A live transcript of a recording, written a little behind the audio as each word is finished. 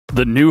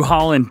The new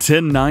Holland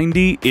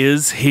 1090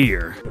 is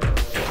here.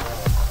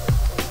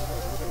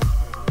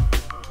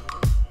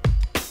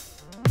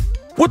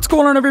 What's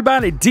going on,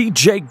 everybody?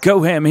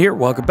 DjGoHam here.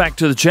 Welcome back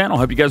to the channel.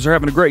 Hope you guys are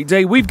having a great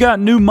day. We've got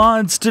new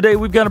mods today.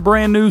 We've got a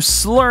brand new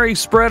slurry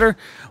spreader.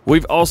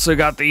 We've also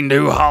got the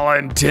new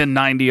Holland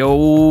 1090.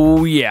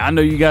 Oh yeah, I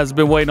know you guys have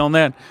been waiting on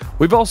that.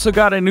 We've also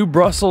got a new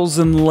Brussels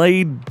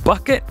inlaid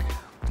bucket.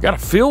 Got a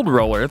field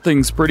roller. That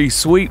thing's pretty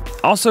sweet.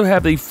 Also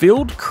have the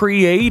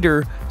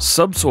DCreator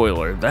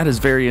subsoiler. That is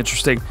very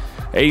interesting.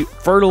 A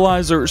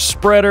fertilizer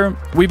spreader.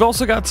 We've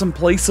also got some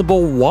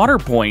placeable water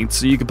points,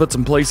 so you can put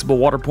some placeable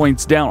water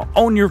points down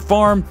on your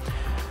farm.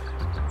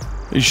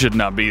 You should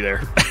not be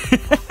there.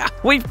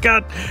 We've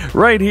got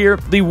right here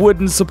the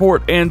wooden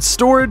support and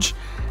storage.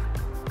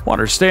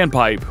 Water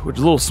standpipe, which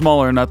is a little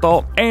smaller than I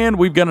thought, and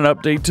we've got an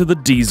update to the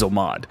diesel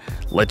mod.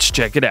 Let's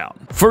check it out.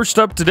 First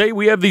up today,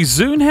 we have the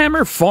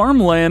Zunhammer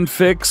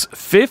Farmlandfix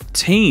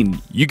 15.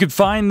 You can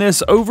find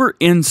this over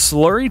in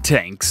slurry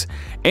tanks,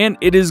 and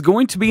it is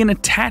going to be an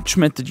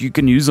attachment that you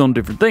can use on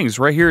different things.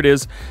 Right here it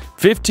is,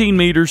 15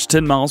 meters,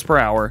 10 miles per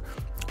hour.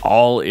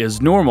 All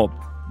is normal.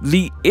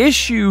 The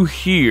issue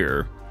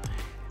here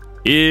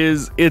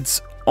is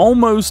it's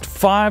almost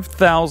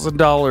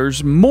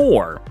 $5,000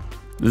 more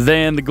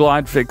than the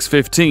GlideFix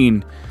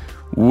 15,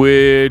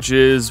 which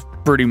is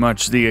pretty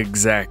much the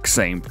exact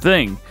same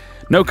thing.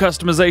 No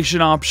customization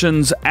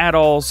options at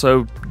all,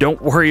 so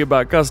don't worry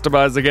about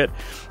customizing it.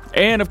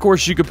 And of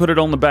course, you could put it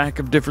on the back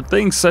of different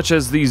things, such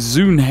as the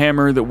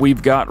Zunhammer that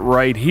we've got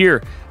right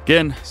here.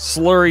 Again,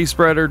 slurry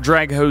spreader,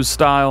 drag hose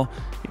style.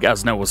 You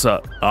guys know what's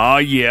up. Oh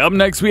yeah, up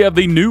next we have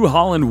the New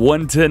Holland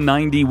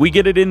 1090. We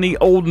get it in the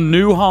old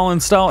New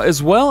Holland style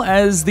as well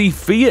as the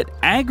Fiat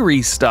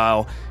Agri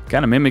style,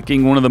 kind of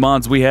mimicking one of the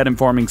mods we had in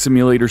Farming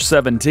Simulator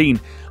 17.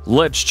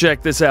 Let's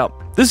check this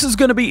out. This is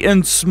going to be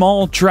in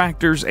small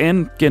tractors,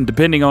 and again,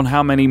 depending on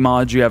how many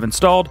mods you have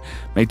installed,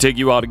 may take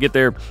you a while to get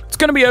there. It's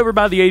going to be over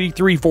by the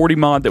 8340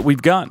 mod that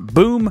we've got.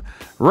 Boom,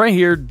 right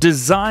here.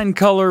 Design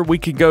color, we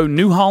could go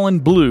New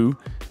Holland blue,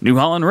 New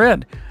Holland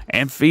red,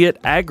 and Fiat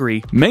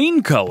Agri.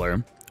 Main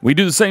color, we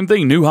do the same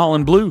thing, New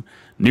Holland blue,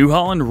 New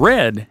Holland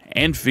red,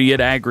 and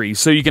Fiat Agri.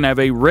 So you can have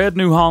a red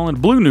New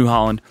Holland, blue New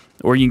Holland,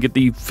 or you can get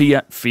the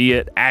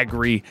Fiat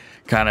Agri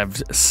kind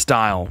of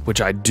style,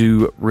 which I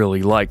do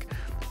really like.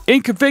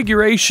 In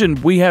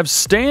configuration, we have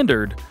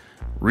standard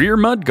rear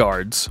mud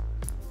guards,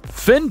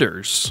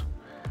 fenders,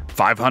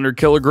 500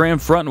 kilogram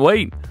front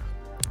weight,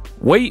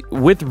 weight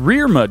with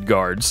rear mud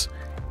guards,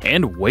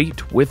 and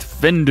weight with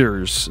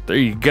fenders. There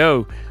you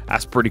go.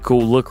 That's a pretty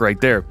cool look right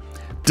there.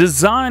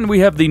 Design, we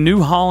have the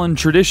New Holland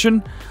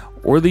Tradition,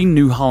 or the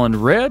New Holland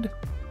Red,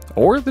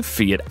 or the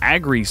Fiat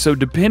Agri. So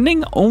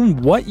depending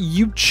on what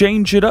you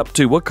change it up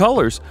to, what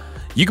colors,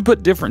 you can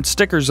put different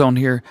stickers on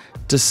here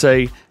to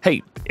say,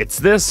 hey, it's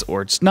this,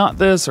 or it's not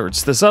this, or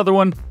it's this other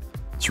one.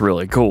 It's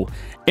really cool.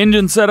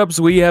 Engine setups,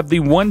 we have the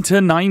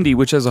 1090,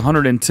 which has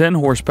 110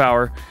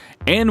 horsepower,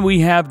 and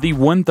we have the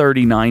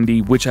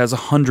 3090, which has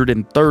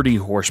 130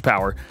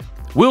 horsepower.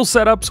 Wheel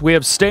setups, we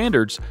have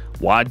standards,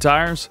 wide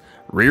tires,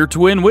 rear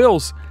twin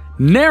wheels,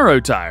 narrow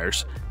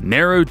tires,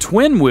 narrow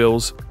twin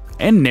wheels,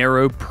 and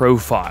narrow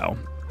profile.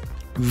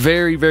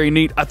 Very, very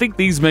neat. I think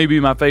these may be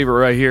my favorite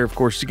right here. Of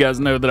course, you guys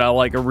know that I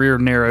like a rear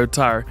narrow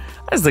tire.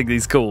 I just think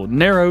these cool.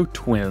 Narrow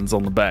twins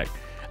on the back.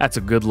 That's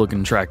a good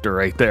looking tractor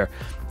right there.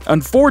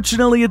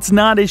 Unfortunately, it's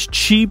not as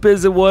cheap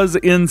as it was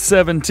in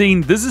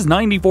 17. This is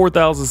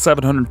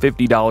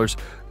 $94,750,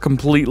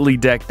 completely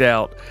decked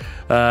out.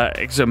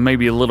 Except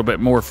maybe a little bit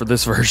more for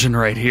this version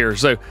right here.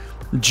 So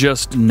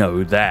just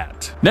know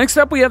that. Next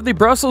up, we have the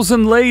Brussels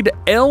inlaid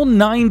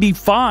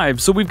L95.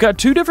 So we've got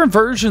two different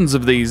versions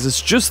of these.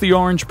 It's just the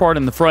orange part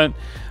in the front.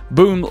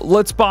 Boom,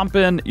 let's bump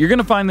in. You're going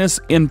to find this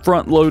in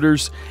front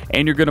loaders,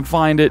 and you're going to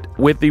find it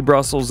with the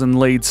Brussels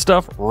inlaid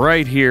stuff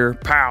right here.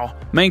 Pow.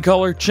 Main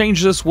color,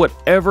 change this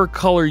whatever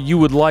color you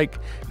would like.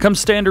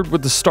 Comes standard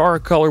with the star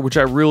color, which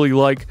I really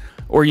like,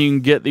 or you can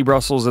get the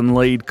Brussels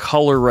inlaid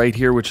color right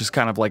here, which is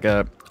kind of like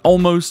a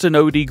almost an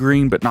OD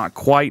green, but not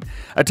quite.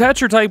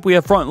 Attacher type, we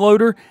have front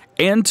loader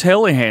and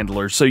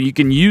telehandler, so you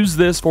can use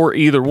this for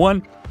either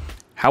one.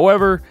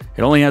 However,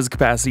 it only has a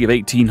capacity of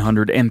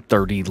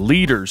 1,830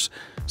 liters.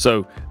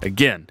 So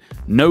again,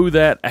 know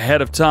that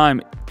ahead of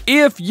time.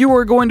 If you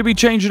are going to be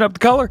changing up the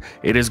color,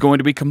 it is going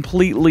to be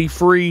completely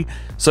free.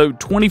 So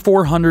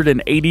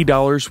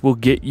 $2,480 will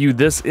get you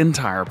this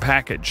entire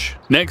package.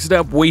 Next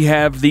up, we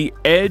have the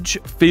Edge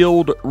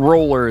Field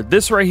Roller.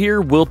 This right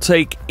here will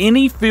take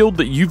any field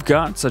that you've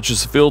got, such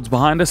as the fields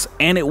behind us,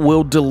 and it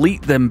will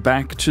delete them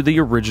back to the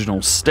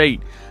original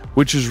state,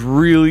 which is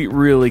really,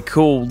 really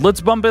cool. Let's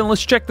bump in,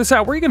 let's check this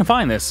out. Where are you going to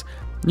find this?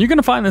 You're going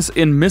to find this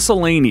in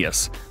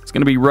Miscellaneous. It's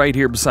going to be right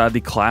here beside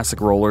the classic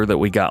roller that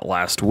we got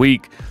last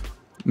week.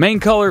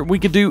 Main color, we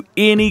could do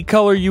any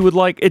color you would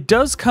like. It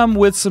does come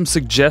with some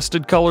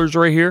suggested colors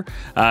right here.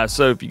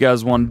 So if you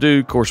guys want to do,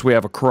 of course, we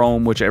have a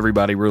chrome, which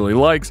everybody really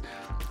likes.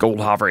 Gold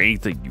hover,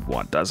 anything you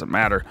want, doesn't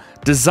matter.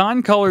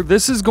 Design color,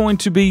 this is going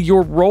to be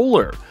your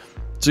roller.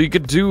 So you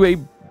could do a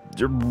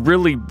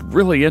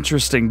really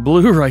interesting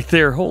blue right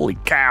there. Holy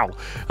cow.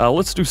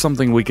 Let's do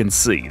something we can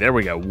see. There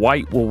we go.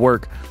 White will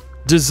work.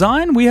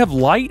 Design, we have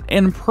light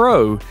and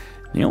pro.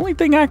 The only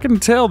thing I can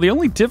tell, the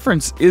only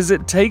difference is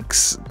it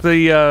takes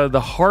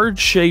the hard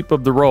shape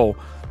of the roll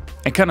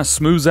and kind of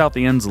smooths out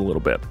the ends a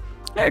little bit.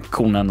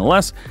 Cool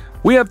nonetheless.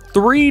 We have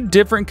 3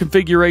 different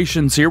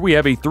configurations here. We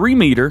have a 3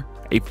 meter,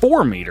 a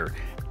 4 meter,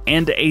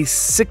 and a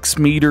 6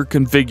 meter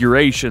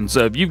configuration.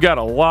 So if you've got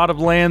a lot of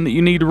land that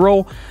you need to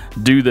roll,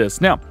 do this.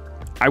 Now,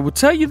 I will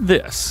tell you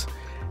this,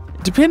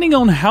 depending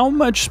on how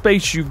much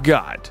space you've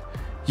got,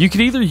 you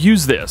can either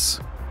use this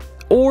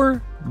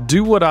or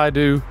do what I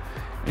do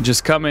and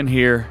just come in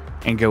here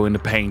and go into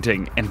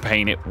painting and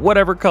paint it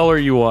whatever color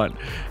you want.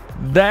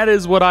 That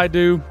is what I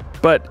do,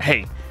 but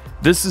hey,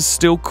 this is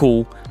still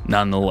cool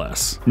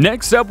nonetheless.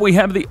 Next up, we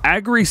have the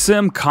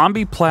Agrisem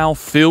Cultiplow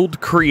Field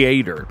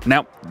Creator.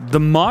 Now, the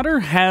modder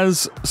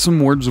has some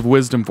words of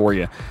wisdom for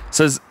you. It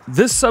says,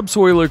 this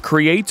subsoiler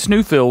creates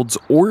new fields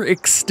or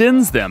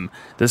extends them.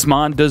 This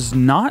mod does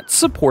not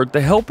support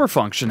the helper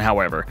function,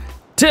 however.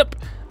 Tip,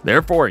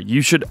 therefore,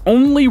 you should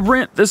only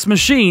rent this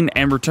machine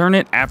and return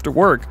it after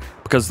work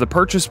because the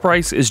purchase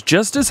price is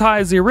just as high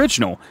as the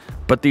original,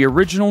 but the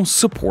original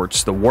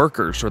supports the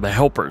workers or the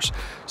helpers.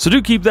 So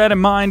do keep that in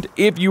mind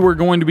if you are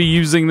going to be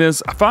using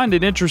this. I find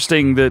it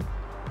interesting that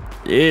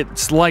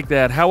it's like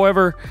that.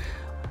 However,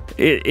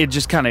 it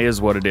just kind of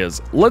is what it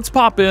is. Let's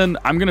pop in.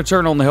 I'm going to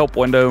turn on the help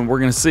window and we're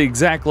going to see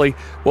exactly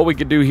what we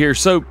can do here.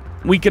 So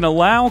we can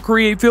allow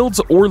create fields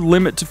or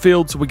limit to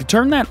fields. So we can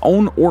turn that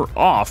on or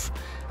off.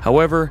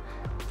 However,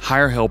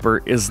 hire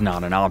helper is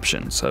not an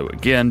option. So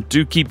again,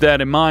 do keep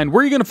that in mind.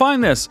 Where are you going to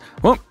find this?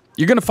 Well,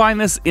 you're going to find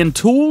this in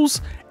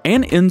tools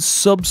and in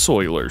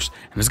subsoilers.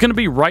 And it's going to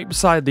be right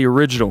beside the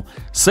original.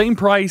 Same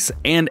price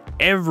and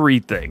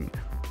everything.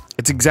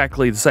 It's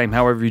exactly the same.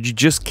 However, you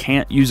just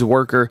can't use a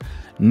worker.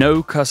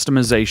 No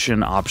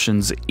customization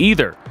options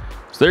either.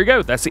 So there you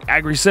go. That's the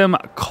Agrisem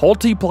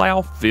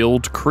Cultiplow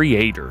Field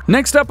Creator.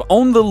 Next up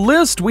on the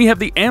list, we have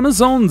the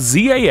Amazon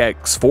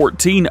ZAX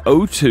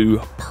 1402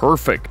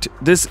 Perfect.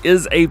 This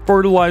is a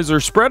fertilizer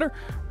spreader.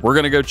 We're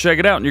going to go check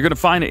it out, and you're going to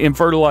find it in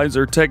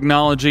Fertilizer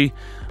Technology.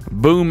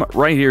 Boom,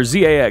 right here.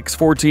 ZAX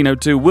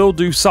 1402 will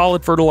do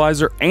solid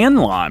fertilizer and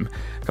lime.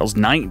 It costs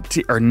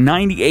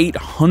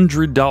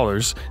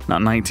 $9,800,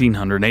 not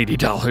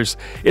 $1,980.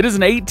 It is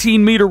an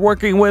 18-meter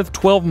working width,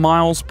 12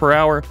 miles per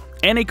hour,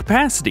 and a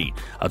capacity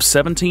of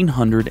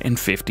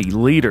 1,750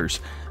 liters.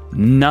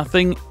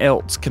 Nothing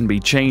else can be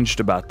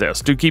changed about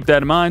this. Do keep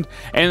that in mind.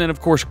 And then,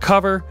 of course,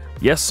 cover,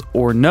 yes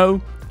or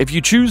no. If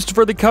you choose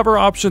for the cover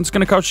option, it's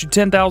going to cost you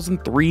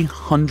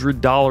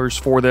 $10,300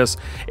 for this.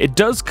 It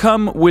does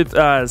come with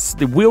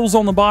the wheels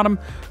on the bottom.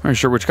 I'm not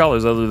sure which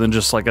colors other than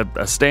just like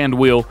a stand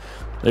wheel.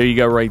 There you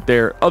go right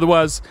there.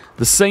 Otherwise,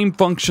 the same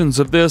functions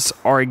of this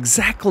are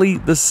exactly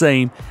the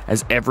same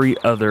as every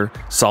other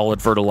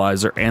solid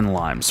fertilizer and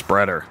lime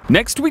spreader.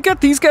 Next, we got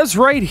these guys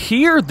right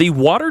here, the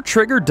water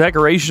trigger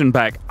decoration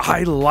pack.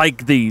 I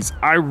like these.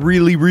 I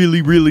really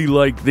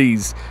like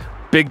these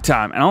big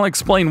time. And I'll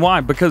explain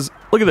why, because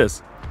look at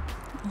this.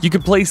 You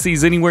can place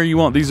these anywhere you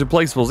want. These are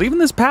placeables. Even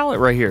this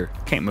pallet right here.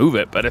 Can't move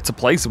it, but it's a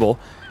placeable.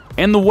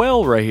 And the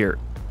well right here.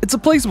 It's a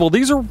placeable.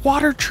 These are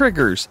water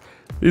triggers.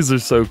 These are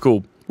so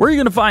cool. Where are you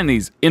going to find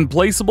these? In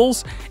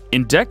placeables,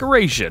 in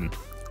decoration,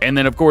 and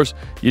then of course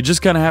you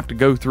just kind of have to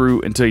go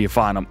through until you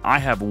find them. I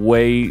have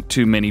way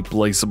too many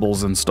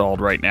placeables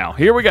installed right now.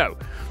 Here we go.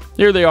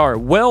 Here they are.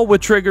 Well with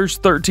triggers,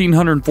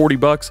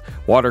 $1,340.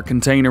 Water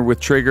container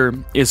with trigger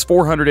is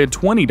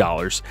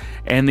 $420,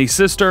 and the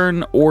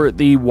cistern or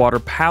the water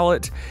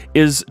pallet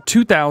is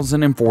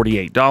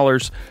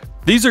 $2,048.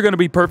 These are going to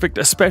be perfect,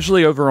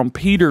 especially over on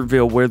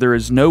Peterville where there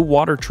is no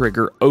water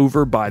trigger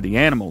over by the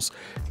animals.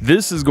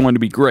 This is going to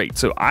be great,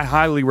 so I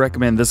highly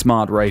recommend this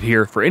mod right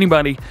here for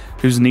anybody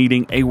who's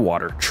needing a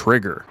water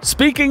trigger.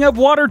 Speaking of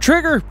water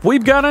trigger,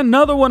 we've got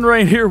another one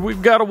right here.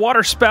 We've got a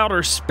water spout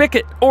or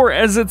spigot, or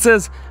as it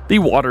says, the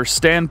water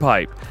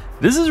standpipe.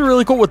 This is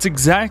really cool. It's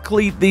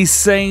exactly the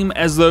same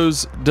as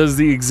those, does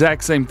the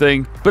exact same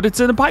thing, but it's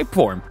in a pipe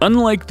form.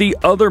 Unlike the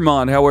other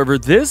mod, however,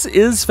 this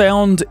is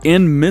found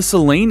in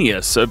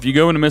miscellaneous. So if you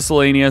go into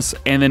miscellaneous,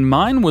 and then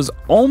mine was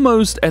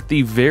almost at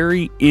the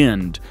very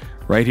end,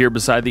 right here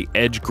beside the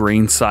edge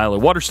grain silo.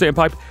 Water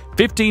standpipe,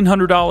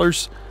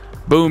 $1,500.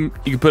 Boom,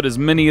 you can put as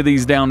many of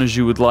these down as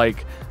you would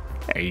like.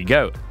 There you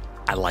go.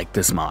 I like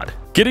this mod.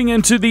 Getting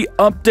into the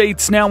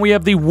updates now, we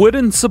have the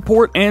wooden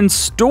support and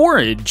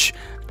storage.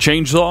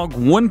 Changelog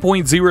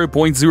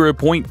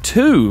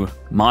 1.0.0.2,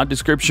 mod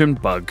description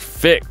bug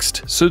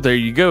fixed. So there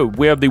you go.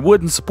 We have the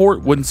wooden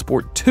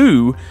support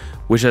 2,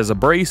 which has a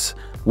brace,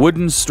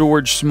 wooden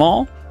storage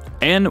small,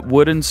 and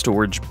wooden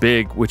storage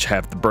big, which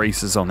have the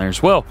braces on there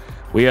as well.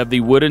 We have the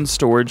wooden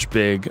storage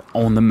big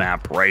on the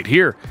map right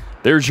here.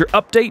 There's your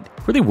update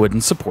for the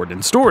wooden support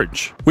and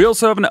storage. We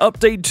also have an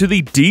update to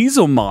the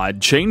diesel mod,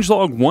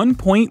 changelog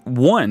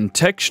 1.1.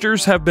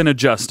 Textures have been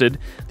adjusted.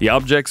 The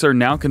objects are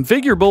now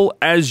configurable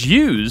as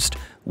used.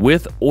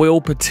 with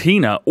oil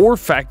patina or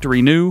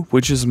factory new,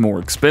 which is more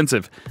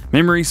expensive.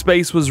 Memory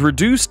space was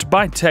reduced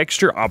by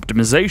texture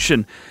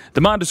optimization.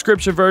 The mod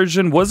description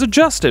version was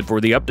adjusted for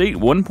the update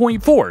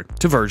 1.4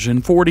 to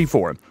version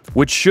 44,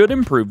 which should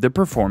improve the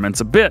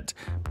performance a bit.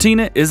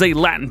 Patina is a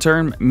Latin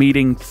term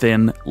meaning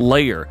thin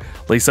layer.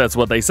 At least that's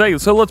what they say,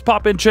 so let's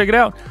pop in and check it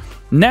out.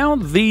 Now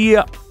the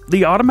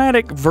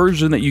automatic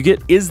version that you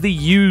get is the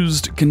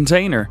used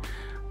container.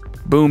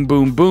 Boom,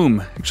 boom,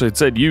 boom. Actually, it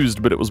said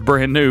used, but it was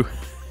brand new.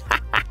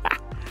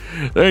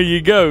 There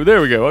you go.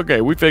 There we go.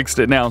 Okay, we fixed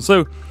it now.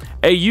 So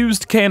a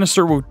used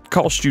canister will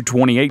cost you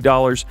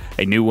 $28.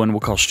 A new one will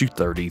cost you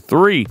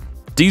 $33.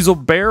 Diesel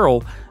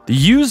barrel. The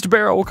used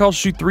barrel will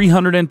cost you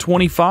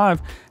 $325.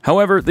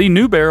 However, the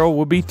new barrel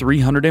will be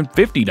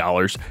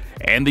 $350.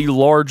 And the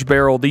large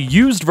barrel, the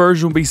used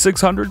version will be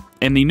 $600,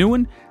 and the new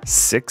one,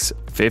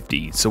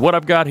 $650. So what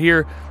I've got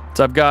here is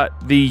I've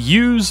got the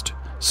used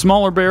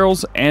smaller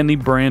barrels and the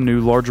brand new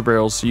larger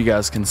barrels, so you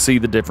guys can see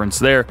the difference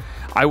there.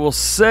 I will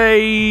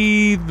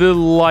say the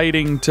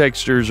lighting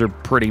textures are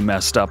pretty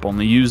messed up on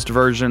the used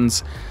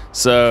versions,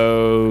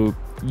 so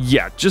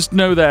yeah, just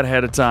know that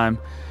ahead of time.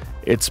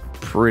 It's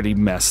pretty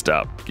messed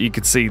up. You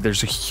can see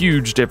there's a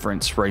huge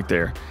difference right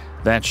there.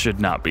 That should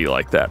not be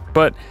like that,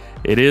 but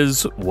it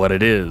is what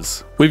it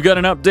is. We've got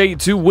an update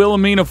to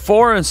Willaminia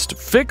Forest,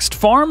 fixed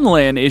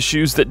farmland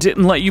issues that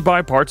didn't let you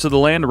buy parts of the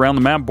land around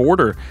the map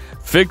border,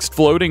 fixed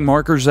floating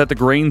markers at the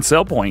grain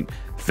sell point,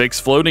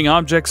 fixed floating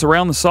objects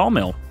around the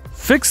sawmill,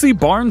 fixed the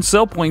barn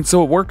sell point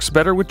so it works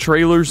better with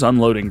trailers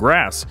unloading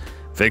grass,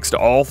 fixed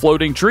all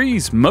floating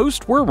trees,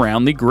 most were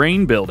around the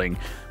grain building,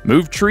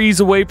 moved trees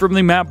away from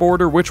the map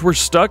border which were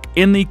stuck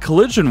in the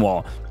collision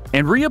wall,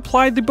 and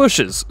reapplied the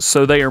bushes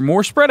so they are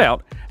more spread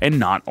out and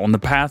not on the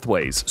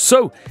pathways.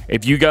 So,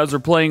 if you guys are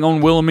playing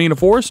on Willaminia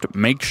Forest,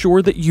 make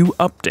sure that you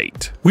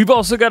update. We've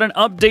also got an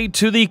update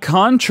to the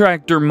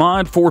Contractor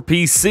Mod for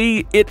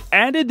PC. It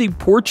added the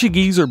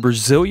Portuguese or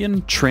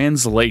Brazilian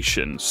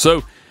translation. So,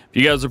 if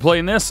you guys are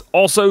playing this,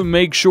 also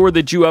make sure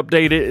that you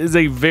update it. It is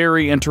a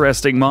very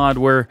interesting mod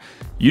where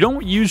you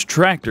don't use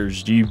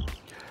tractors. You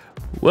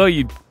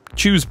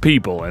choose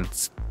people, and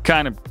it's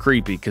kind of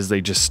creepy because they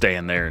just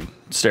stand there and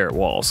stare at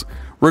walls.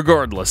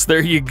 Regardless,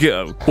 there you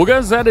go. Well,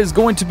 guys, that is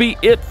going to be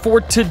it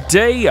for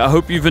today. I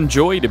hope you've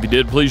enjoyed. If you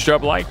did, please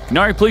drop a like. If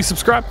not, please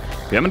subscribe.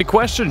 If you have any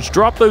questions,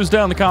 drop those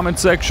down in the comment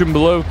section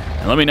below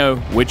and let me know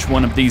which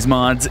one of these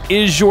mods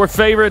is your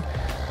favorite.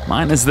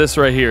 Mine is this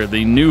right here,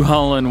 the New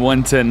Holland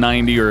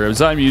 11090, or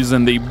as I'm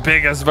using the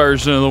biggest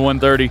version of the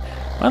 130.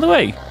 By the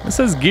way, it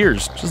says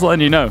gears, just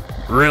letting you know.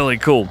 Really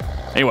cool.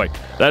 Anyway,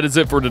 that is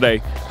it for today.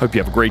 Hope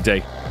you have a great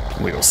day.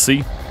 We will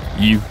see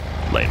you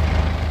later.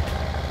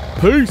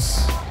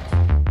 Peace.